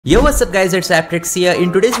Yo, what's up guys, it's ApTreX here.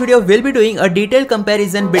 In today's video, we'll be doing a detailed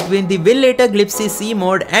comparison between the Winlator Glibc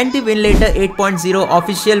Cmod and the Winlator 8.0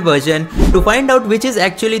 official version to find out which is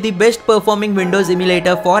actually the best performing Windows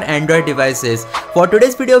emulator for Android devices. For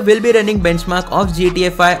today's video, we'll be running benchmark of Gta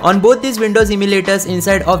V on both these Windows emulators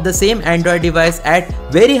inside of the same Android device at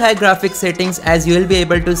very high graphics settings. As you will be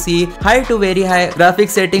able to see, high to very high graphics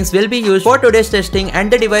settings will be used for today's testing,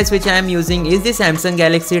 and the device which I am using is the Samsung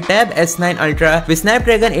Galaxy Tab S9 Ultra with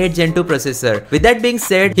Snapdragon 8 Gen 2 processor. With that being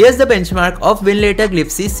said, here's the benchmark of Winlator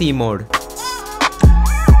Glibc Cmod.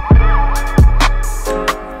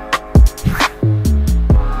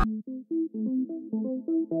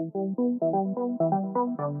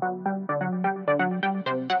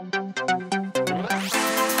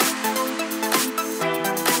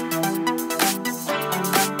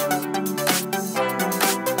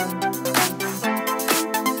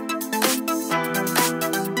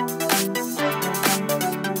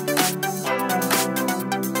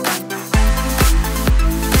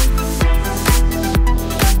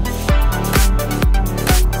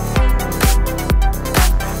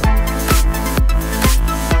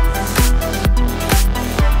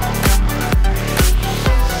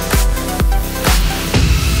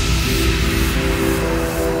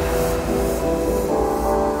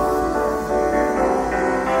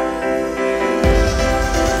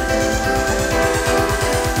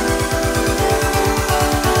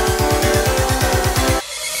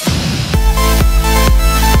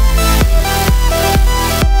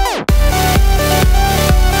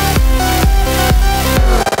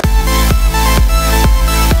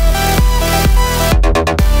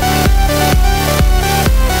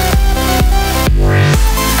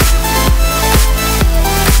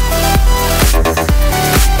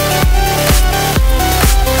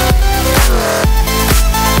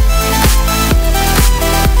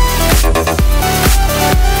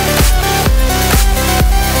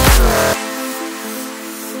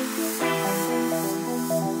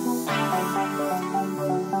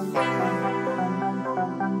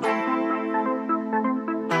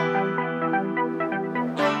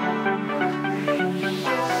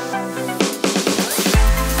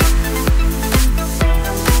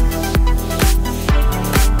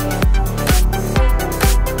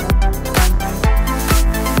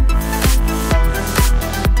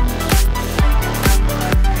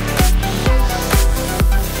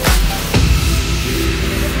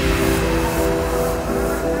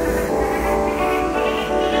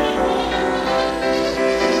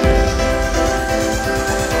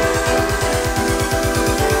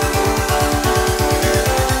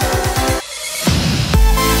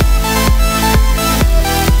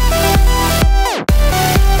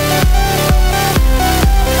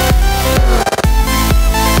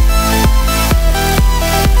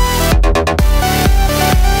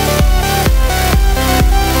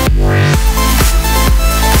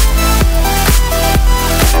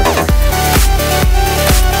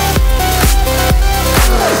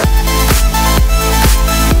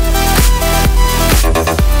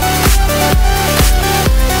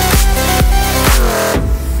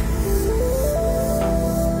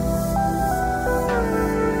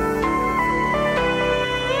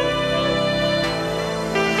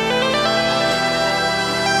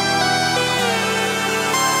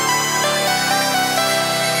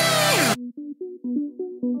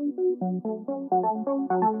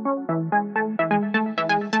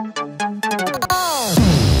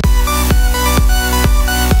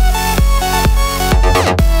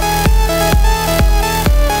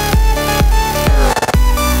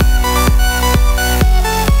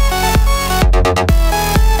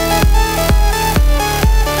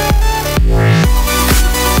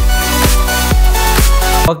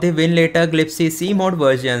 Of the Winlator Glibc Cmod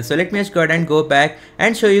version. So let me just go ahead and go back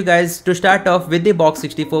and show you guys to start off with the box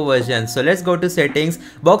 64 version. So let's go to settings.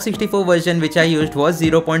 Box 64 version which I used was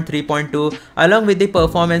 0.3.2 along with the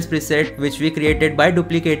performance preset which we created by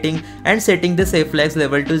duplicating and setting the safe flags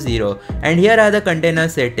level to 0. And here are the container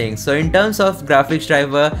settings. So in terms of graphics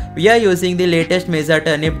driver, we are using the latest Mesa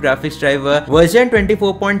Turnip graphics driver version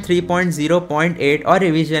 24.3.0.8 or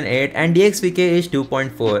revision 8, and DXVK is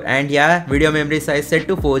 2.4, and yeah, video memory size set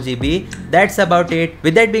to 4 GB. That's about it.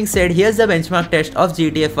 With that being said, here's the benchmark test of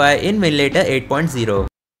Gta V in Winlator 8.0.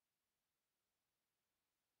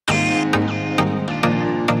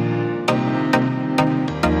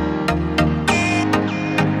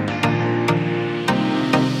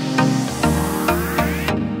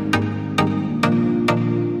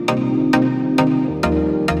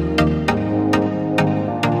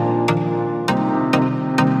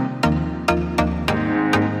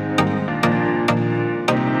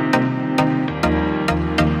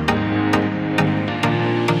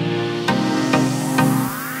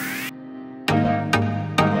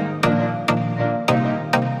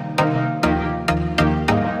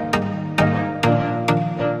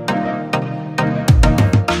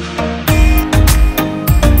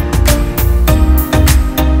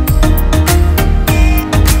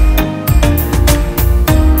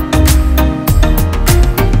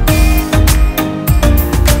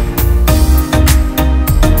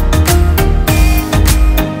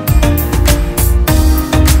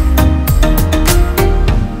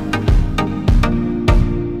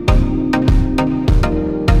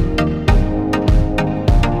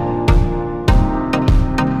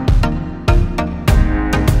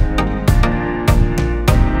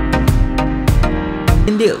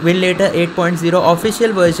 the Winlator 8.0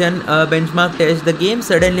 official version benchmark test, the game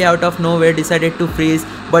suddenly out of nowhere decided to freeze,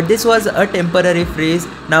 but this was a temporary freeze.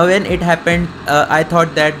 Now when it happened, I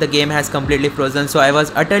thought that the game has completely frozen, so I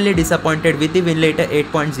was utterly disappointed with the Winlator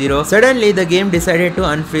 8.0. Suddenly the game decided to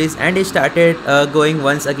unfreeze and it started going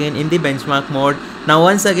once again in the benchmark mode. Now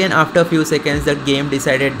once again after few seconds the game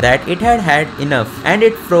decided that it had had enough and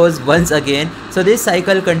it froze once again. So this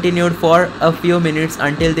cycle continued for a few minutes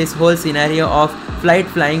until this whole scenario of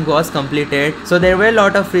flying was completed. So there were a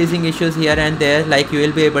lot of freezing issues here and there, like you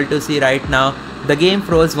will be able to see right now. The game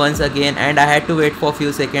froze once again and I had to wait for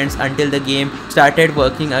few seconds until the game started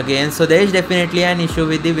working again. So there is definitely an issue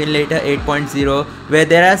with the Winlator 8.0 where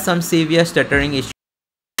there are some severe stuttering issues.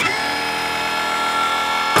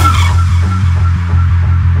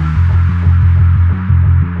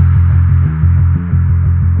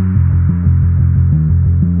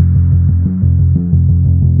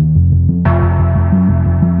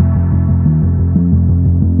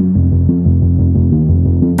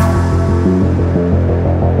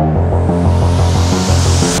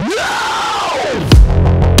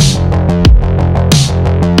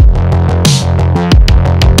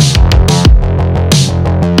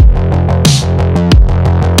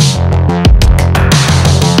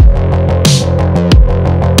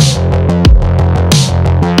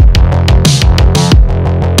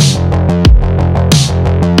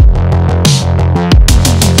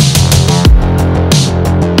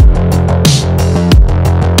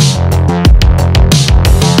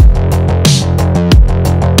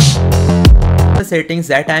 Settings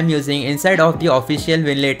that I am using inside of the official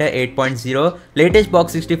Winlator 8.0, latest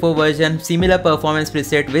box 64 version, similar performance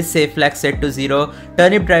preset with safe flag set to 0,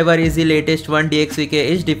 turnip driver is the latest one, DXVK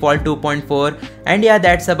is default 2.4, and yeah,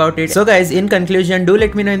 that's about it. So guys, in conclusion, do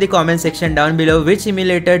let me know in the comment section down below which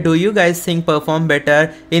emulator do you guys think perform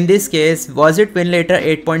better. In this case, was it Winlator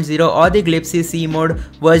 8.0 or the Glibc Cmod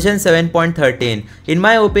version 7.13? In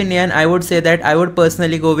my opinion, I would say that I would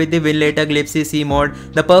personally go with the Winlator Glibc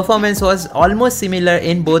Cmod. The performance was almost similar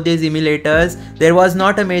in both these emulators. There was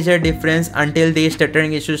not a major difference until the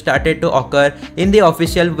stuttering issue started to occur in the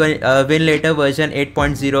official Winlator version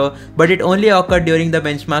 8.0, but it only occurred during the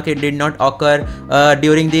benchmark. It did not occur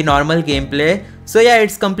during the normal gameplay. So yeah,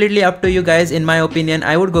 it's completely up to you guys. In my opinion,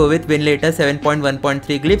 I would go with Winlator 7.1.3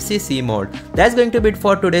 Glibc Cmod. That's going to be it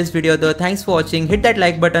for today's video though. Thanks for watching. Hit that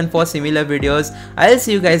like button for similar videos. I'll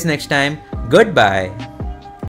see you guys next time. Goodbye.